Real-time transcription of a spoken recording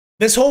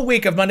This whole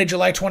week of Monday,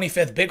 July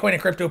 25th, Bitcoin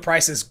and crypto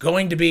price is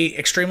going to be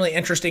extremely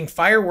interesting.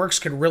 Fireworks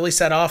could really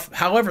set off.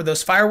 However,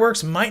 those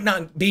fireworks might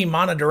not be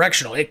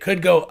monodirectional. It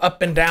could go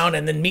up and down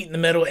and then meet in the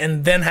middle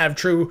and then have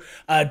true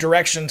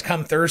directions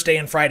come Thursday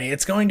and Friday.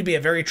 It's going to be a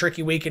very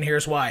tricky week, and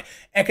here's why.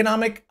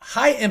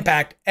 High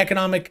impact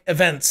economic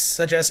events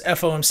such as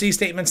FOMC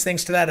statements,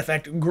 things to that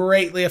effect,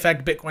 greatly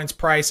affect Bitcoin's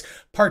price,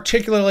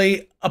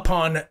 particularly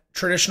upon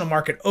traditional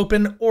market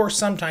open or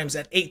sometimes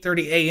at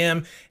 8:30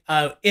 a.m.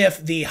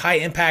 If the high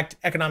impact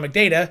economic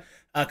data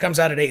comes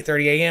out at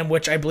 8:30 a.m.,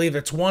 which I believe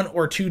it's 1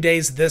 or 2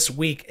 days this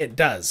week it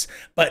does.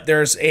 But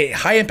there's a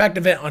high impact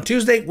event on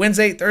Tuesday,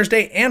 Wednesday,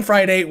 Thursday, and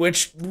Friday,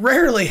 which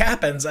rarely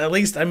happens. At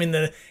least, I mean,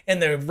 in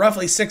the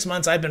roughly 6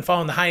 months I've been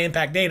following the high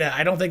impact data,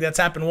 I don't think that's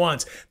happened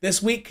once.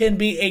 This week can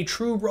be a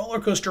true roller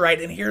coaster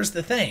ride, and here's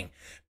the thing.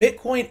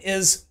 Bitcoin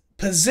is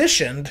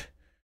positioned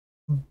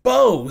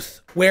both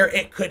where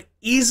it could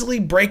easily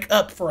break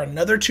up for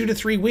another 2 to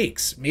 3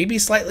 weeks, maybe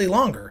slightly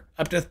longer,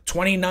 up to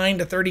 29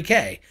 to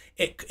 30K.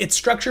 It's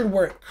structured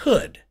where it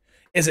could.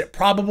 Is it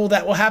probable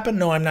that will happen?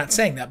 No, I'm not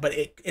saying that, but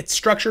it's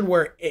structured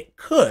where it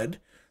could.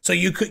 So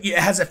it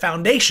has a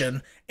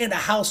foundation and a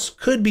house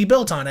could be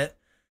built on it.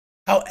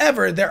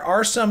 However, there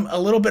are a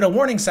little bit of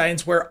warning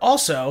signs where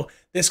also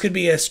this could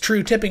be a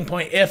true tipping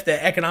point if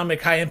the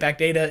economic high impact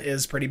data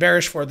is pretty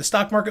bearish for the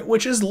stock market,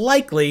 which is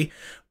likely,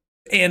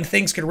 and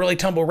things could really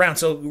tumble around.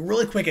 So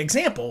really quick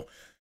example,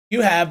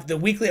 you have the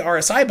weekly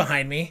RSI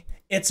behind me.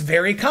 It's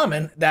very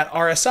common that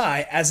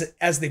RSI,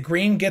 as the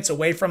green gets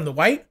away from the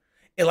white,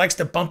 it likes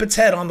to bump its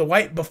head on the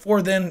white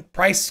before then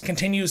price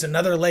continues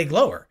another leg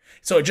lower.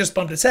 So it just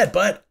bumped its head.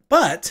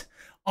 But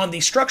on the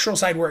structural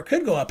side where it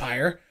could go up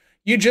higher,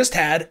 you just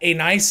had a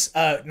nice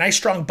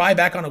strong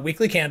buyback on a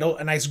weekly candle,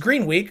 a nice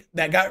green week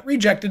that got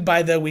rejected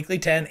by the weekly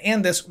 10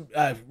 and this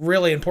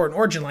really important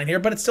origin line here,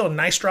 but it's still a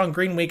nice strong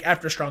green week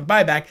after a strong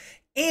buyback.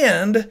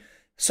 And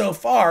so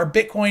far,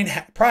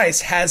 Bitcoin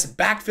price has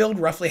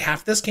backfilled roughly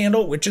half this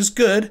candle, which is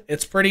good.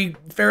 It's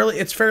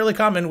fairly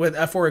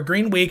common for a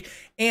green week.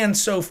 And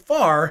so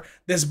far,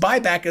 this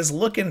buyback is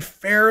looking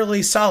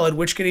fairly solid,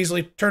 which could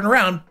easily turn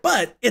around,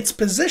 but it's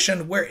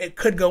positioned where it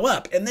could go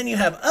up. And then you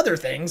have other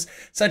things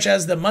such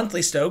as the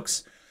monthly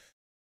Stokes,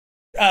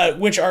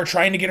 which are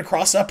trying to get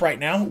across up right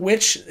now,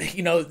 which,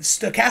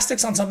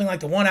 stochastics on something like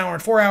the 1 hour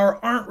and 4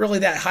 hour aren't really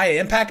that high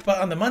impact, but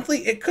on the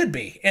monthly, it could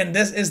be. And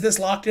is this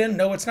locked in?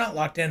 No, it's not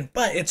locked in,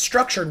 but it's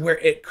structured where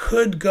it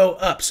could go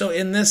up. So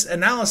in this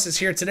analysis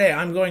here today,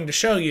 I'm going to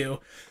show you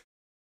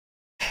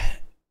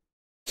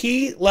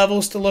key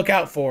levels to look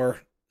out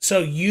for so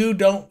you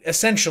don't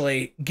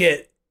essentially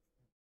get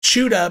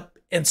chewed up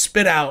and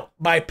spit out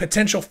by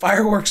potential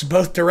fireworks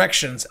both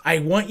directions. I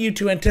want you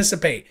to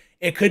anticipate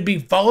it could be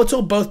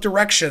volatile both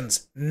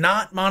directions,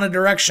 not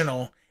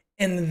monodirectional.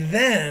 And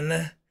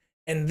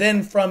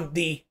then from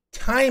the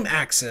time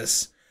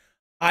axis,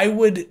 I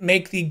would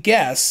make the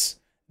guess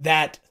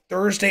that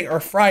Thursday or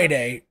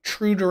Friday,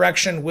 true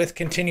direction with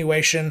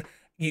continuation,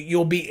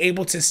 you'll be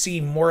able to see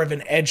more of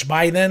an edge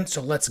by then.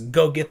 So let's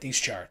go get these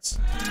charts.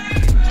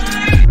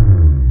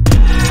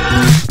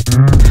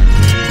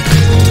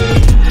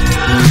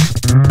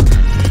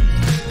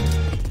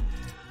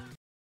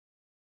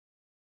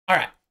 All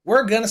right.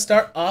 We're going to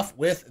start off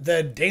with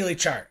the daily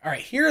chart. All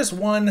right, here's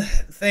one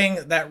thing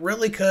that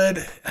really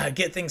could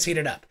get things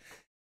heated up.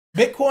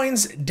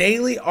 Bitcoin's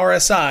daily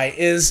RSI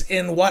is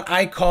in what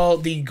I call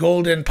the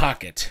golden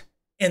pocket.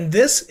 And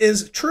this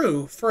is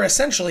true for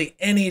essentially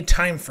any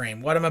time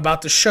frame, what I'm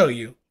about to show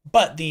you.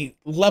 But the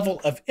level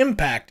of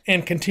impact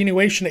and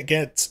continuation it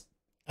gets,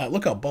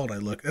 look how bald I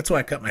look. That's why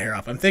I cut my hair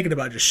off. I'm thinking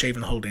about just shaving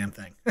the whole damn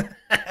thing.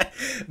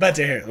 But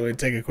here, let me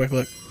take a quick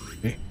look.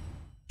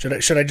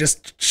 Should I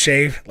just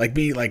shave,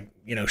 be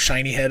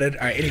shiny headed?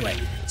 All right, anyway.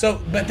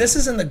 But this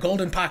is in the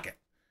golden pocket.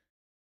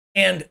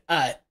 And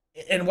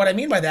what I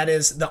mean by that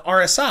is the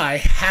RSI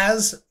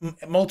has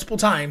multiple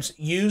times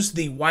used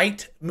the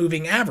white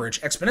moving average,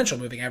 exponential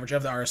moving average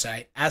of the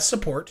RSI as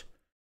support.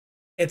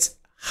 It's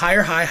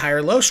higher high,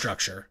 higher low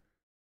structure.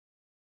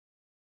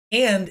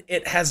 And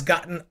it has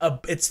gotten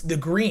it's the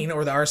green,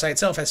 or the RSI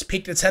itself has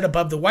peeked its head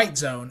above the white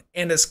zone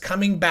and is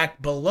coming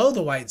back below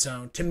the white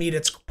zone to meet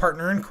its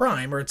partner in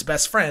crime, or its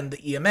best friend,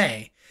 the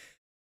EMA,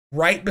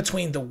 right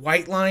between the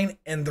white line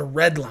and the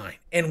red line.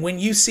 And when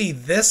you see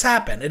this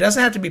happen, it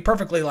doesn't have to be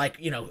perfectly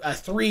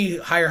 3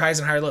 higher highs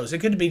and higher lows. It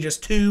could be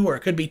just 2 or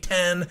it could be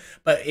 10,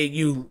 but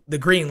the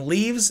green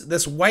leaves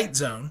this white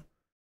zone,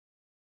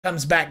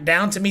 comes back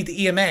down to meet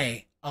the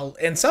EMA.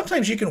 And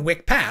sometimes you can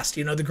wick past,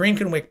 the green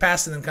can wick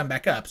past and then come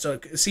back up. So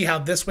see how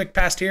this wick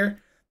past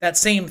here? That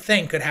same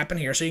thing could happen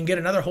here. So you can get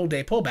another whole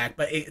day pullback,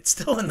 but it's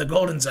still in the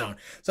golden zone.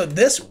 So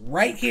this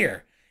right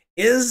here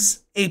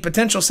is a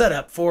potential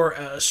setup for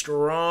a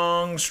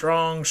strong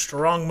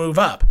move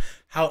up.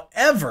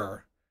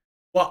 However,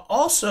 what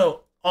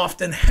also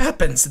often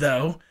happens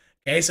though,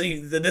 okay, so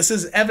this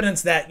is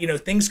evidence that,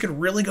 things could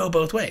really go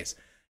both ways.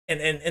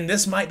 And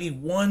this might be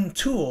one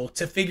tool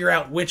to figure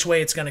out which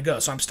way it's going to go.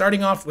 So I'm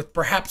starting off with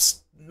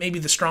perhaps maybe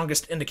the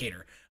strongest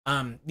indicator.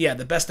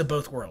 The best of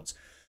both worlds.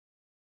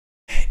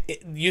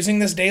 using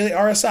this daily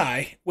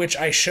RSI, which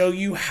I show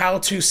you how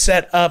to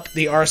set up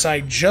the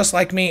RSI just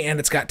like me, and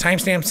it's got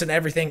timestamps and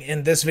everything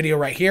in this video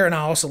right here, and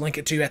I'll also link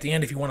it to you at the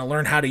end if you want to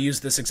learn how to use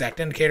this exact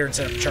indicator and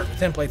set up a chart with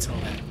templates and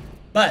all that.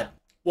 But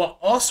what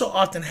also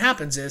often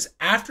happens is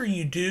after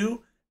you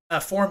do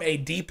form a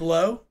deep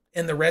low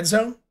in the red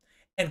zone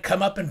and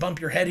come up and bump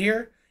your head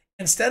here,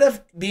 instead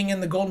of being in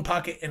the golden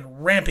pocket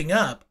and ramping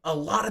up, a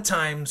lot of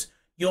times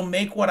you'll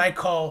make what I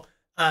call,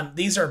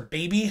 these are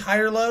baby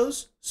higher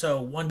lows.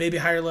 So one baby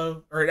higher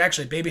low, or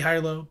actually baby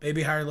higher low,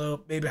 baby higher low,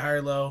 baby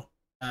higher low,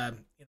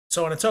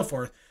 so on and so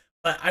forth.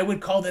 But I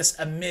would call this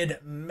a mid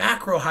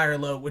macro higher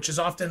low, which is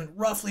often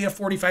roughly a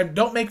 45.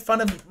 Don't make fun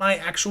of my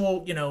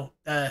actual,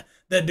 the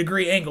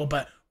degree angle,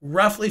 but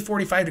roughly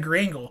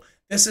 45-degree angle.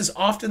 This is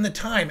often the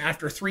time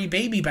after 3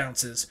 baby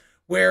bounces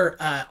where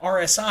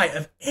RSI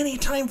of any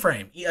time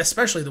frame,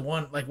 especially the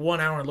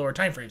 1 hour and lower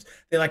time frames,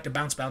 they like to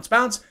bounce, bounce,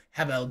 bounce,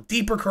 have a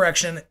deeper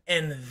correction,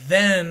 and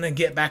then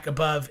get back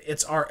above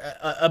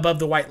above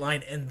the white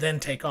line and then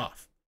take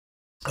off.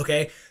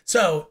 Okay,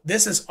 so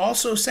this is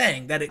also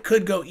saying that it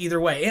could go either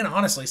way. And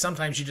honestly,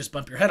 sometimes you just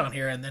bump your head on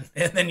here and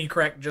then you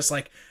correct, just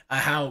like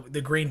how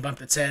the green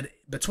bumped its head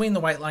between the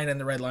white line and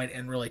the red line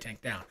and really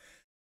tanked down.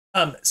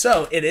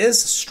 So it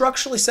is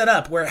structurally set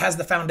up where it has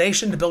the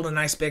foundation to build a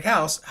nice big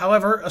house.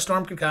 However, a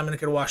storm could come and it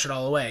could wash it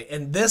all away.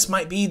 And this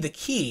might be the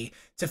key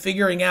to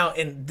figuring out,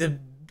 and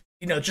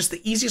just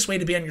the easiest way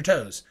to be on your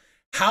toes.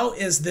 How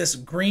is this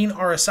green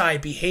RSI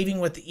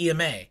behaving with the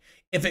EMA?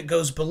 If it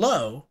goes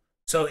below,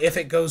 so if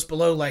it goes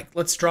below, like,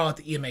 let's draw out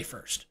the EMA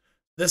first.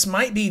 This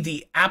might be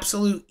the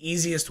absolute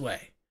easiest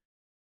way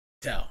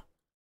to tell.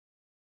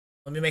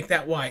 Let me make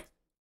that white,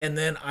 and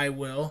then I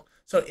will.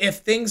 So if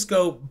things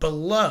go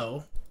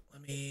below,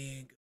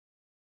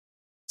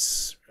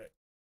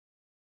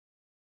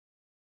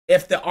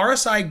 if the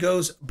RSI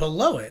goes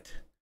below it,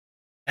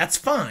 that's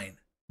fine.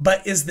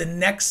 But is the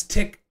next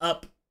tick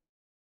up?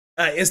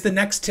 Is the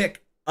next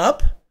tick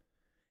up?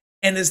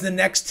 And is the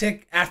next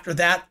tick after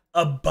that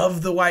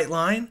above the white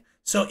line?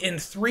 So in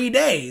 3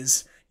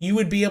 days, you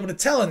would be able to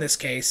tell in this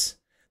case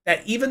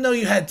that even though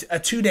you had a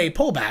 2-day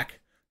pullback,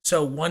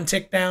 so 1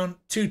 tick down,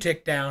 2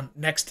 tick down,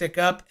 next tick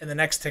up, and the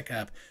next tick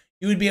up,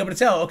 you would be able to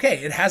tell,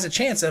 okay, it has a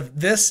chance of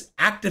this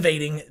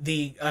activating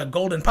the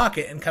golden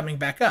pocket and coming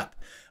back up.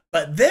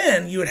 But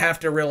then you would have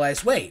to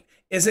realize, wait,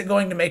 is it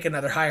going to make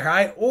another higher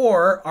high?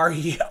 Or are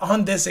you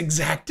on this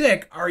exact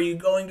tick? Are you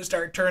going to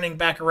start turning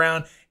back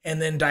around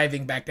and then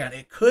diving back down?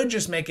 It could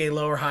just make a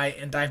lower high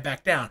and dive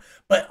back down.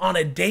 But on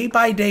a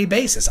day-by-day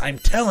basis, I'm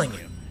telling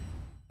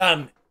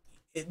you,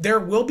 there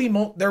will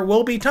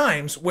be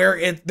times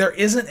where there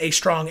isn't a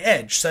strong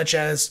edge, such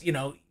as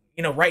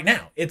right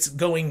now it's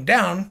going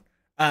down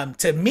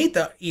to meet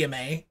the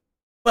EMA,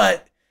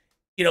 but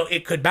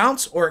it could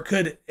bounce, or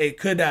it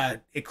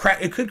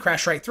could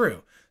crash right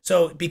through.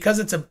 So because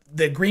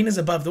the green is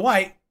above the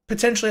white,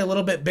 potentially a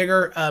little bit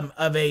bigger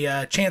of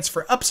a chance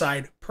for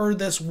upside per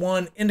this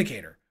one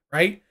indicator,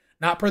 right?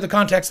 Not per the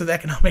context of the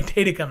economic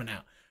data coming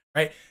out,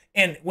 right?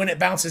 And when it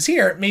bounces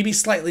here, maybe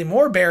slightly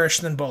more bearish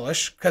than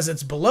bullish because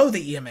it's below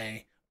the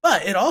EMA,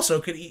 but it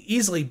also could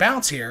easily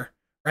bounce here,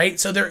 right?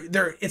 So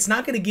it's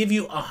not going to give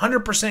you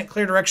 100%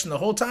 clear direction the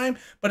whole time,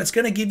 but it's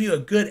going to give you a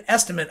good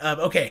estimate of,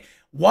 okay,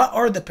 what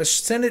are the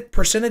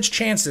percentage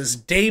chances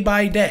day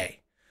by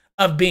day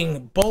of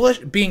being bullish,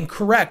 being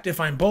correct if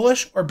I'm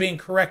bullish, or being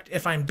correct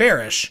if I'm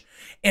bearish.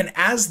 And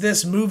as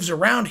this moves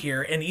around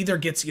here and either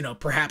gets,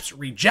 perhaps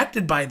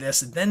rejected by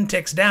this and then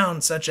ticks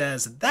down, such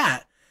as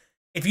that,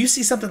 if you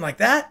see something like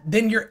that,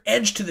 then your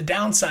edge to the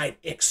downside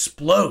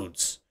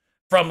explodes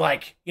from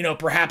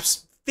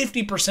perhaps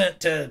 50%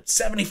 to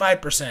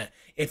 75%.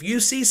 If you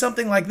see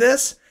something like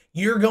this,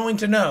 you're going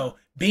to know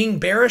being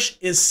bearish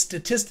is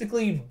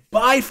statistically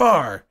by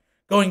far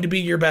going to be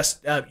your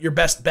best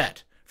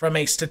bet from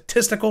a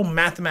statistical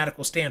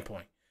mathematical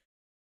standpoint.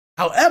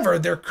 However,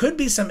 there could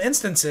be some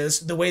instances,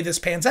 the way this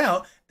pans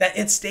out, that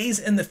it stays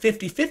in the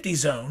 50-50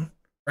 zone,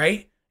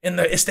 right?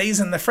 It stays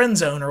in the friend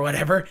zone or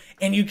whatever,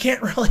 and you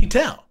can't really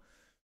tell.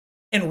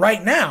 And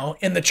right now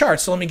in the chart,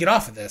 so let me get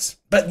off of this,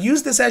 but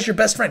use this as your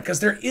best friend, because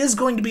there is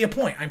going to be a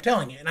point, I'm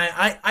telling you. And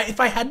if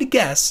I had to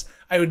guess,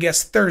 I would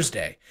guess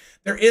Thursday.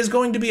 There is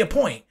going to be a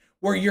point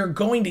where you're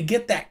going to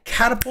get that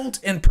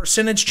catapult in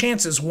percentage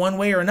chances one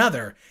way or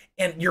another,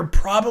 and you're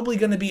probably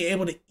going to be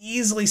able to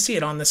easily see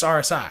it on this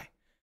RSI.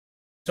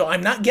 So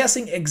I'm not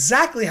guessing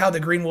exactly how the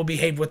green will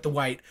behave with the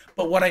white,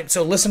 but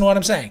so listen to what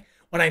I'm saying.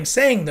 What I'm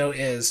saying though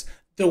is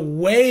the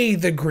way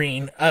the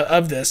green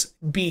of this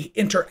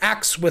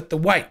interacts with the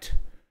white.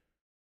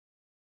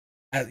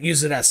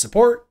 Use it as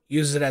support,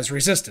 use it as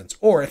resistance.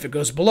 Or if it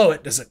goes below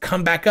it, does it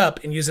come back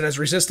up and use it as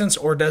resistance,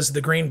 or does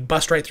the green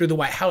bust right through the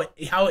white?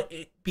 How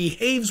it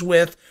behaves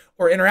with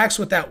or interacts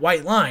with that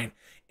white line,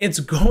 it's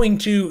going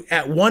to,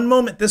 at one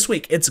moment this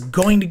week, it's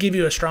going to give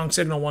you a strong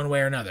signal one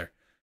way or another.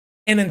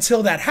 And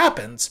until that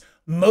happens,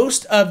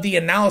 most of the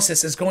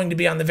analysis is going to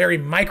be on the very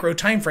micro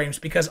time frames,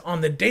 because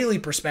on the daily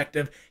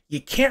perspective, you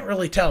can't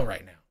really tell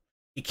right now.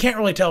 you can't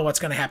really tell what's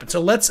going to happen. So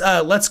let's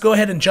go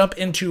ahead and jump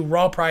into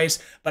raw price.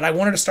 But I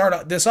wanted to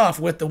start this off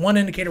with the one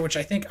indicator, which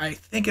I think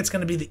it's going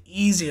to be the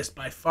easiest,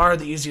 by far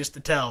the easiest to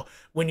tell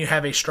when you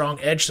have a strong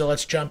edge. So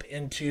let's jump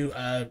into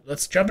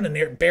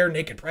bear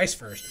naked price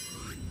first.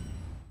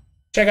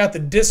 Check out the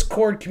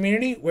Discord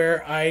community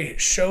where I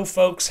show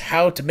folks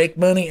how to make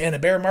money in a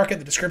bear market.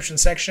 The description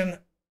section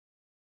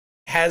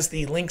has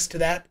the links to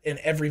that in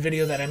every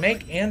video that I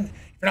make. And if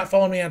you're not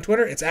following me on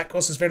Twitter, it's at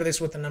Cosasverdes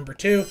with the number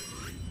 2.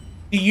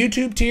 The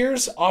YouTube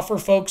tiers offer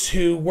folks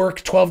who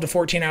work 12 to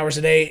 14 hours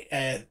a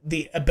day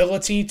the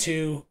ability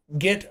to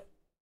get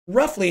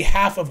roughly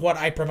half of what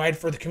I provide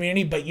for the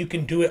community, but you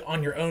can do it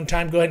on your own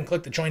time. Go ahead and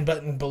click the join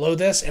button below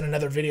this, and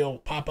another video will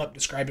pop up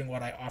describing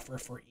what I offer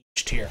for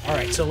each tier. All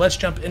right, so let's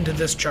jump into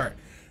this chart.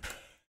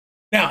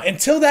 Now,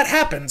 until that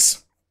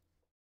happens,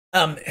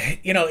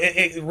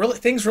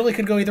 things really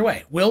could go either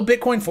way. Will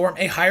Bitcoin form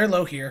a higher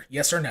low here?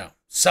 Yes or no?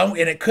 So,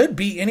 and it could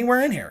be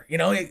anywhere in here.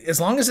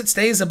 As long as it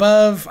stays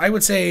above, I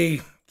would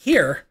say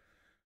here,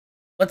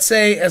 let's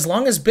say as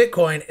long as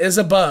Bitcoin is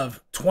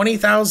above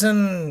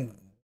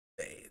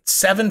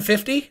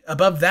 20,750,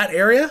 above that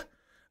area,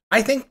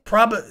 I think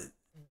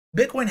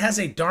Bitcoin has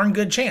a darn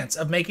good chance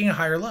of making a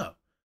higher low.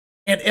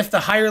 And if the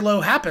higher low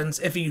happens,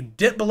 if you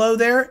dip below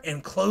there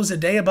and close a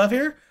day above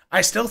here,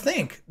 I still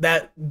think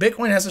that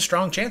Bitcoin has a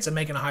strong chance of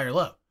making a higher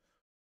low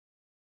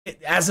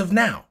as of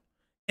now.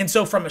 And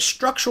so from a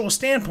structural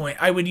standpoint,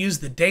 I would use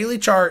the daily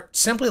chart,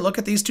 simply look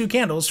at these two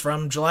candles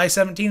from July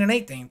 17th and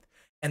 18th,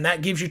 and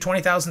that gives you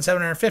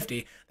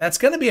 20,750. That's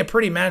going to be a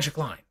pretty magic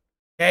line,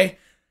 okay?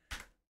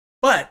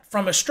 But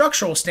from a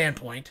structural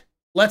standpoint,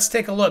 let's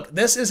take a look.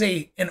 This is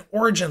an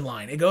origin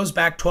line. It goes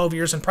back 12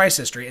 years in price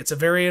history. It's a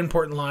very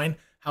important line.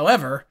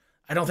 However,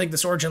 I don't think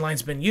this origin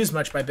line's been used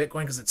much by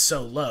Bitcoin because it's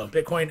so low.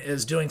 Bitcoin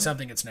is doing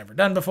something it's never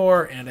done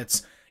before, and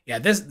it's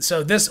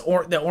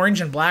the orange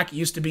and black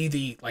used to be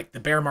the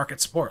bear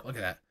market support. Look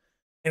at that.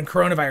 And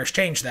coronavirus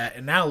changed that,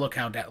 and now look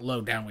how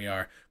low down we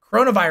are.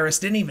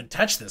 Coronavirus didn't even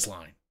touch this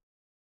line.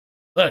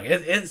 Look,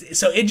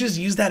 so it just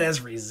used that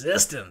as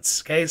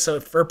resistance. Okay, so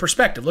for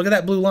perspective, look at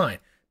that blue line.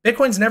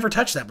 Bitcoin's never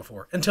touched that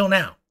before until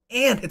now,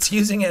 and it's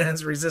using it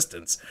as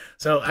resistance.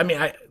 So I mean,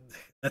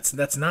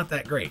 that's not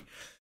that great.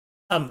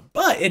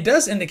 But it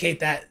does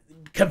indicate that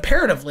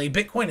comparatively,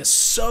 Bitcoin is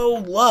so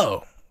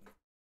low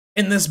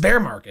in this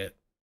bear market,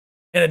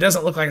 and it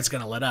doesn't look like it's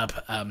going to let up.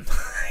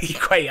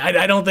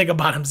 I don't think a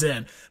bottom's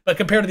in. But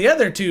compared to the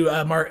other two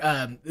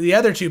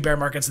bear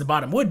markets, the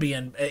bottom would be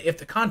in if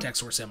the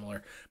context were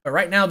similar. But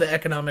right now, the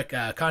economic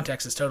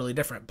context is totally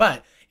different.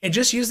 But it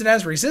just used it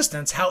as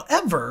resistance.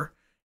 However,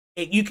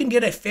 you can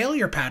get a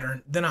failure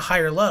pattern, then a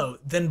higher low,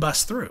 then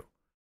bust through.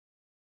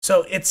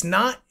 So it's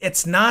not.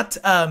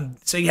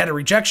 So you had a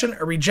rejection,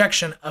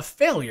 a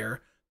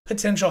failure,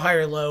 potential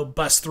higher low,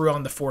 bust through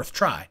on the fourth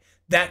try.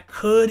 That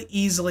could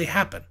easily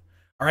happen.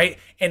 All right.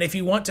 And if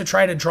you want to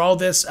try to draw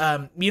this,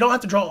 you don't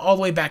have to draw all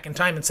the way back in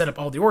time and set up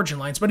all the origin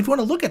lines. But if you want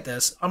to look at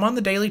this, I'm on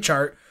the daily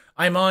chart.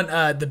 I'm on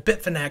the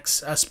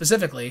Bitfinex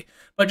specifically.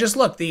 But just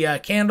look, the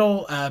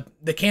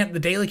the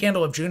daily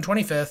candle of June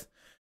 25th,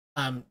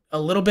 a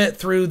little bit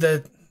through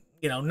the,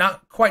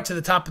 not quite to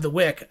the top of the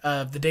wick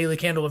of the daily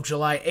candle of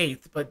July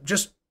 8th, but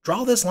just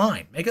draw this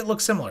line. Make it look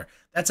similar.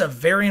 That's a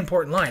very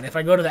important line. If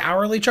I go to the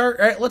hourly chart,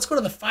 all right, let's go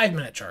to the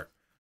 5-minute chart.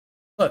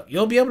 Look,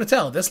 you'll be able to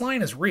tell this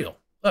line is real.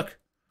 Look.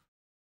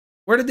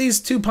 Where did these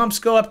two pumps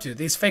go up to?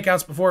 These fake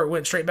outs before it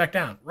went straight back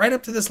down? Right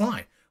up to this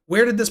line.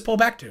 Where did this pull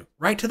back to?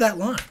 Right to that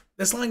line.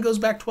 This line goes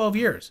back 12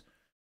 years.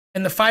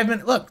 And the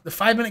 5-minute, look, the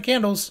 5-minute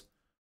candles.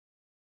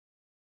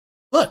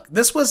 Look,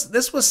 this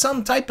was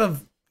some type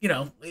of,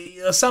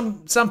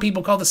 some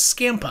people call this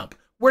scam pump.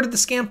 Where did the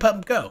scam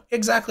pump go?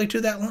 Exactly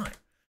to that line.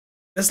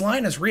 This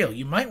line is real.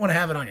 You might want to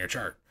have it on your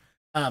chart.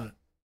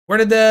 Where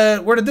did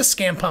this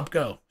scam pump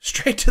go?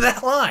 Straight to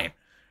that line,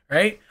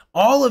 right?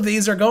 All of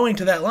these are going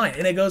to that line,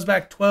 and it goes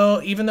back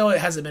 12, even though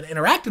it hasn't been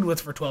interacted with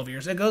for 12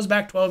 years, it goes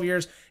back 12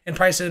 years in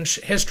price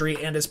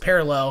history and is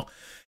parallel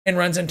and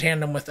runs in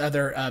tandem with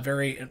other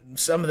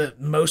some of the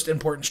most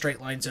important straight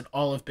lines in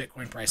all of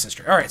Bitcoin price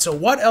history. All right, so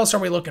what else are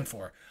we looking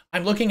for?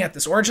 I'm looking at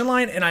this origin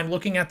line, and I'm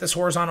looking at this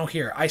horizontal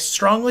here. I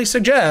strongly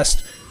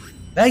suggest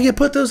that you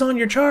put those on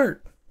your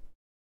chart.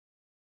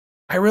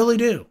 I really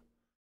do.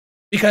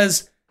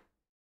 Because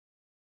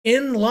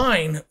in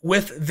line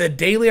with the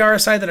daily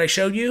RSI that I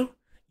showed you,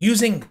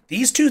 using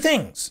these two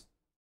things,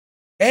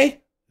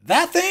 okay?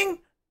 That thing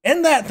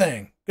and that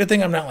thing. Good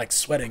thing I'm not like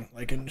sweating,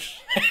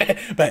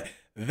 but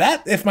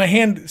that, if my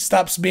hand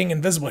stops being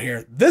invisible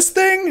here, this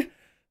thing,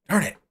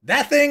 darn it,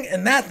 that thing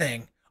and that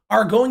thing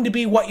are going to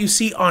be what you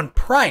see on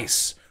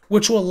price,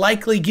 which will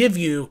likely give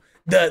you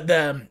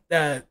the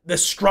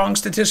strong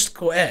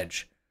statistical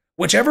edge.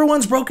 Whichever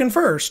one's broken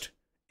first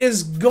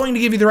is going to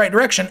give you the right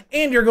direction,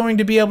 and you're going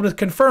to be able to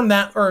confirm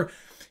that, or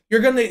you're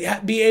going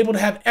to be able to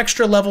have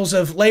extra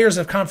layers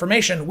of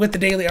confirmation with the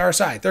daily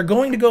RSI. They're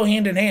going to go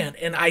hand in hand.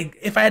 And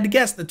if I had to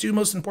guess the two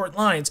most important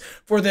lines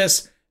for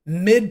this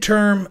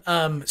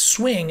midterm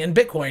swing in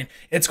Bitcoin,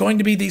 it's going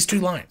to be these two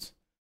lines.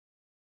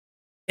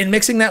 And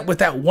mixing that with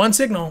that one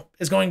signal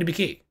is going to be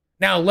key.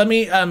 Now, let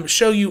me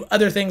show you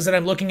other things that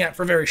I'm looking at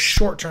for very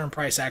short-term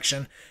price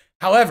action.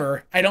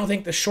 However, I don't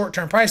think the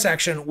short-term price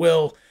action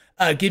will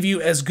give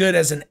you as good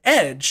as an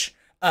edge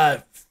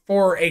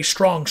for a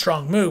strong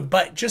move.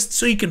 But just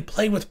so you can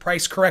play with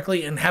price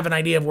correctly and have an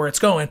idea of where it's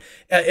going,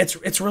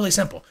 it's really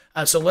simple.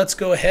 So let's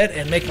go ahead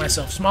and make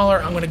myself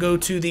smaller. I'm going to go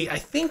to I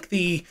think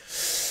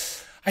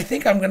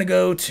I'm going to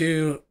go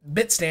to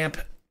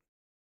Bitstamp,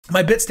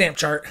 my Bitstamp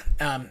chart.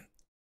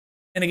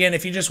 And again,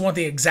 if you just want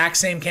the exact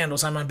same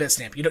candles, I'm on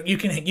Bitstamp.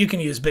 You can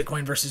use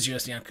Bitcoin versus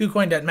USD on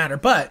KuCoin, doesn't matter.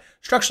 But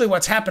structurally,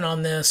 what's happened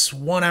on this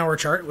 1 hour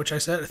chart, which I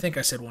think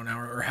I said 1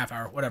 hour or half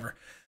hour, whatever.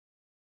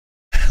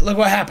 Look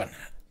what happened.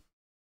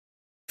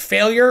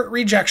 Failure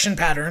rejection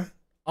pattern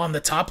on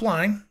the top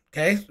line,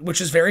 okay, which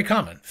is very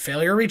common.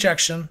 Failure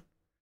rejection,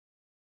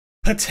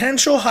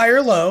 potential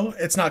higher low.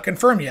 It's not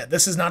confirmed yet.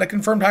 This is not a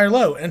confirmed higher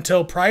low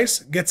until price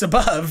gets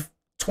above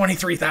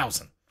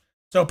 23,000.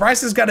 So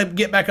price has got to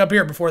get back up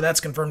here before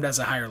that's confirmed as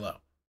a higher low.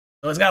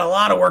 So it's got a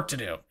lot of work to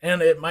do,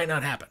 and it might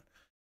not happen.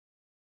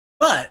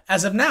 But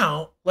as of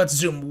now, let's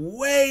zoom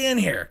way in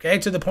here, okay,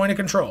 to the point of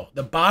control.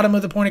 The bottom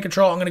of the point of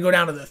control, I'm going to go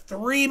down to the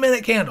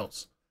 3-minute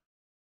candles.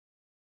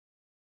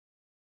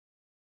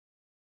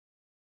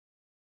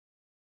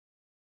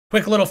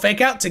 Quick little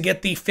fake out to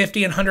get the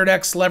 50 and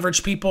 100x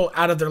leverage people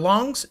out of their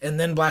longs, and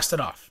then blast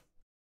it off.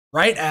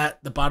 Right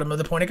at the bottom of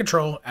the point of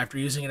control after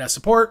using it as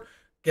support.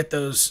 Get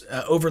those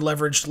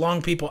over-leveraged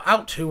long people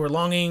out who were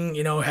longing,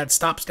 had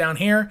stops down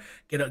here.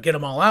 Get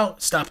them all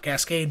out. Stop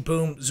cascade,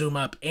 boom, zoom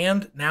up.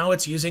 And now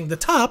it's using the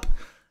top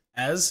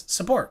as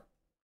support.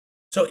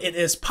 So it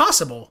is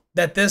possible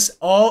that this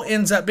all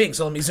ends up being,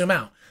 so let me zoom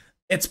out.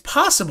 It's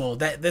possible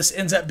that this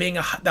ends up being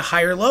the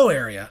higher low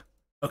area,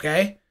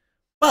 okay?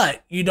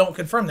 But you don't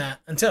confirm that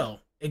until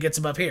it gets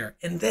above here.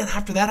 And then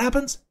after that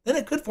happens, then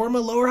it could form a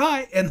lower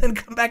high and then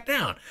come back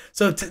down.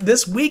 So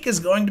this week is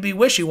going to be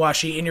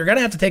wishy-washy, and you're going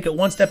to have to take it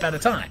one step at a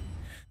time.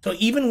 So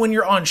even when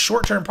you're on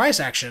short-term price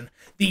action,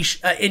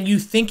 and you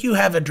think you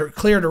have a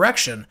clear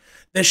direction,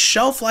 the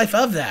shelf life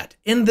of that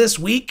in this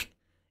week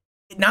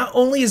not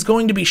only is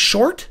going to be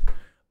short,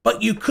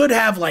 but you could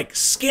have like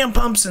scam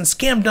pumps and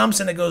scam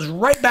dumps, and it goes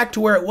right back to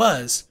where it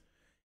was.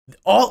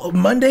 All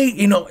Monday,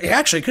 it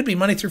actually could be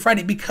Monday through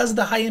Friday because of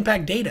the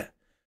high-impact data.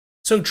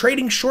 So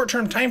trading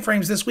short-term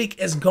timeframes this week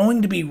is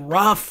going to be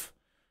rough.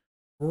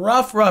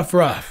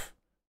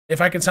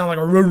 If I can sound like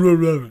a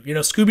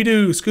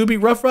Scooby-Doo,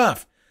 Scooby,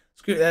 rough.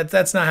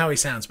 That's not how he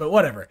sounds, but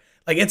whatever.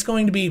 Like, it's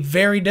going to be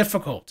very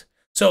difficult.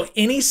 So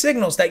any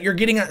signals that you're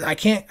getting, I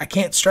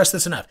can't stress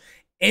this enough.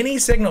 Any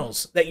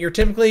signals that you're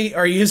typically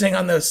are using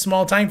on those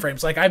small time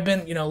frames, like I've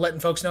been,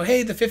 letting folks know,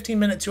 hey, the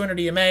 15-minute 200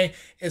 EMA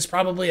is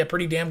probably a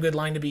pretty damn good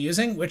line to be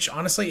using, which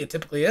honestly it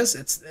typically is.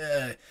 It's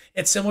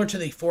similar to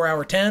the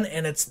 4-hour 10,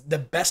 and it's the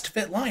best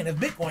fit line of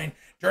Bitcoin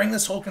during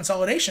this whole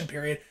consolidation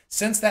period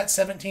since that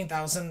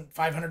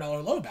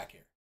 $17,500 low back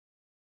here.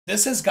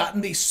 This has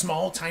gotten the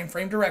small time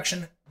frame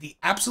direction the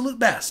absolute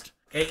best,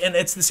 okay, and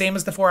it's the same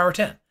as the 4-hour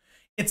 10.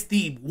 It's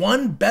the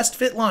one best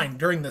fit line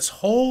during this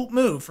whole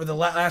move for the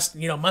last,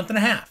 month and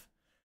a half.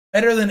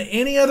 Better than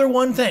any other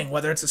one thing,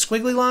 whether it's a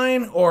squiggly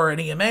line or an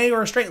EMA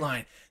or a straight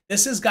line.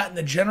 This has gotten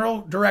the general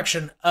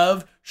direction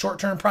of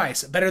short-term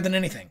price better than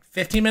anything.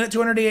 15-minute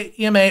 200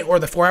 EMA or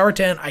the 4-hour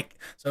 10.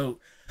 So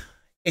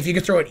if you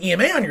could throw an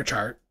EMA on your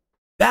chart,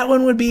 that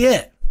one would be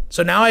it.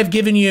 So now I've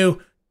given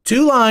you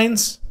 2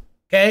 lines,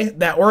 okay?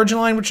 That origin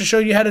line, which I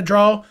showed you how to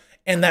draw,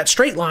 and that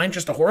straight line,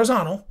 just a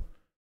horizontal,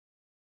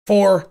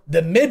 for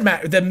the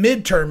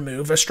midterm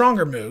move, a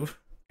stronger move,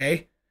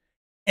 okay?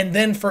 And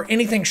then for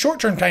anything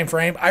short-term time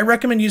frame, I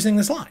recommend using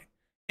this line.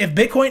 If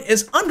Bitcoin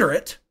is under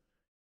it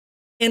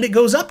and it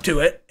goes up to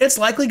it, it's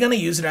likely going to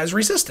use it as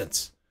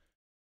resistance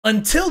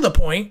until the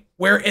point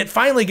where it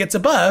finally gets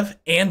above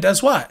and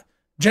does what?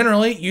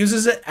 Generally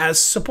uses it as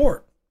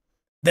support.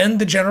 Then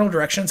the general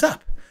direction's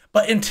up.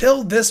 But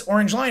until this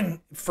orange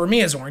line, for me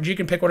is orange, you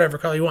can pick whatever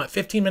color you want.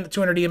 15-minute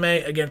 200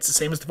 EMA, again, it's the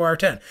same as the 4-hour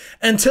 10.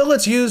 Until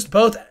it's used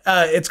both,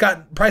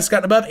 price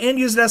gotten above and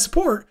used it as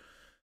support,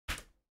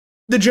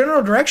 the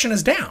general direction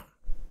is down.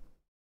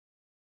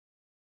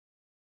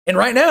 And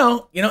right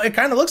now, it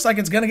kind of looks like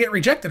it's going to get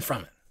rejected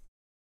from it.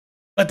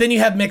 But then you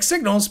have mixed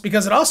signals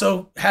because it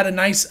also had a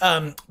nice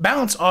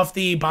bounce off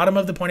the bottom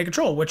of the point of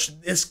control, which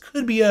this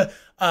could be a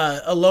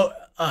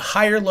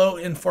higher low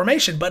in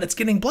formation, but it's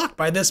getting blocked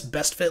by this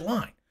best fit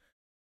line.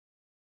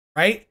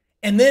 Right?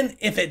 And then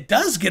if it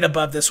does get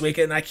above this week,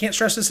 and I can't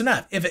stress this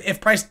enough, if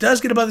price does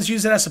get above this,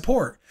 use it as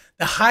support,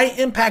 the high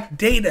impact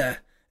data,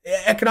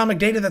 economic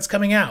data that's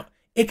coming out,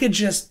 it could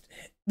just,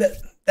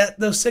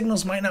 those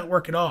signals might not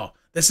work at all.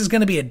 This is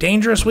going to be a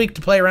dangerous week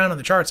to play around on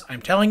the charts,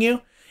 I'm telling you.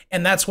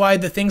 And that's why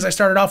the things I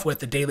started off with,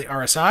 the daily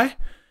RSI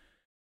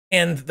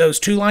and those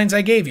 2 lines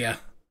I gave you,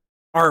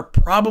 are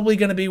probably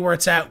going to be where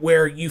it's at,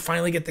 where you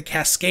finally get the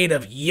cascade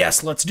of,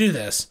 yes, let's do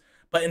this.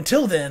 But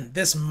until then,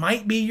 this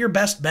might be your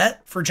best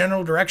bet for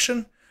general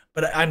direction.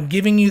 But I'm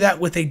giving you that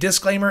with a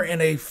disclaimer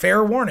and a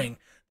fair warning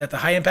that the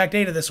high impact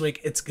data this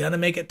week, it's going to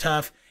make it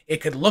tough. It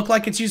could look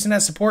like it's using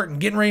that support and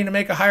getting ready to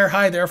make a higher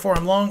high, therefore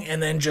I'm long,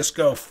 and then just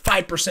go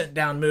 5%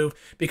 down move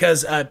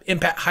because high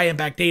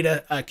impact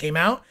data came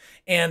out.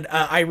 And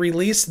I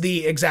released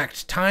the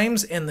exact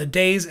times and the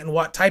days and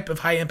what type of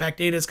high impact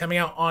data is coming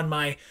out on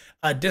my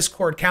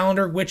Discord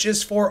calendar, which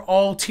is for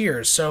all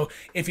tiers. So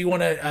if you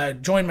want to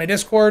join my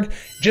Discord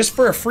just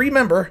for a free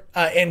member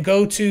and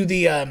go to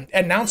the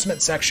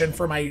announcement section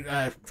for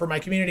my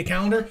community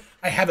calendar,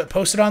 I have it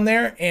posted on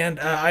there, and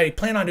I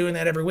plan on doing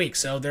that every week.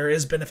 So there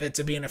is benefit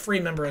to being a free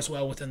member as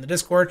well within the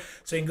Discord.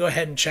 So you can go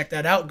ahead and check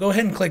that out. Go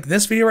ahead and click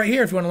this video right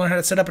here if you want to learn how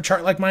to set up a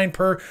chart like mine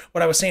per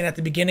what I was saying at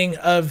the beginning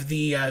of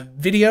the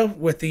video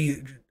with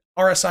the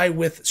RSI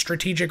with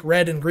strategic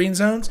red and green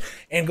zones,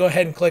 and go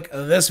ahead and click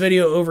this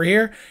video over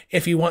here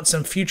if you want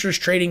some futures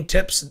trading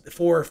tips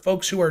for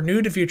folks who are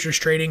new to futures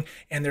trading,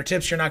 and they're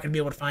tips you're not going to be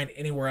able to find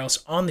anywhere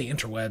else on the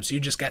interwebs. You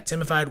just got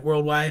Timified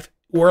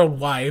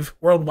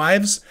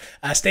worldwives.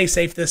 Stay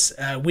safe this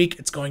week.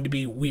 It's going to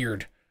be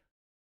weird.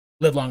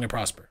 Live long and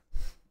prosper.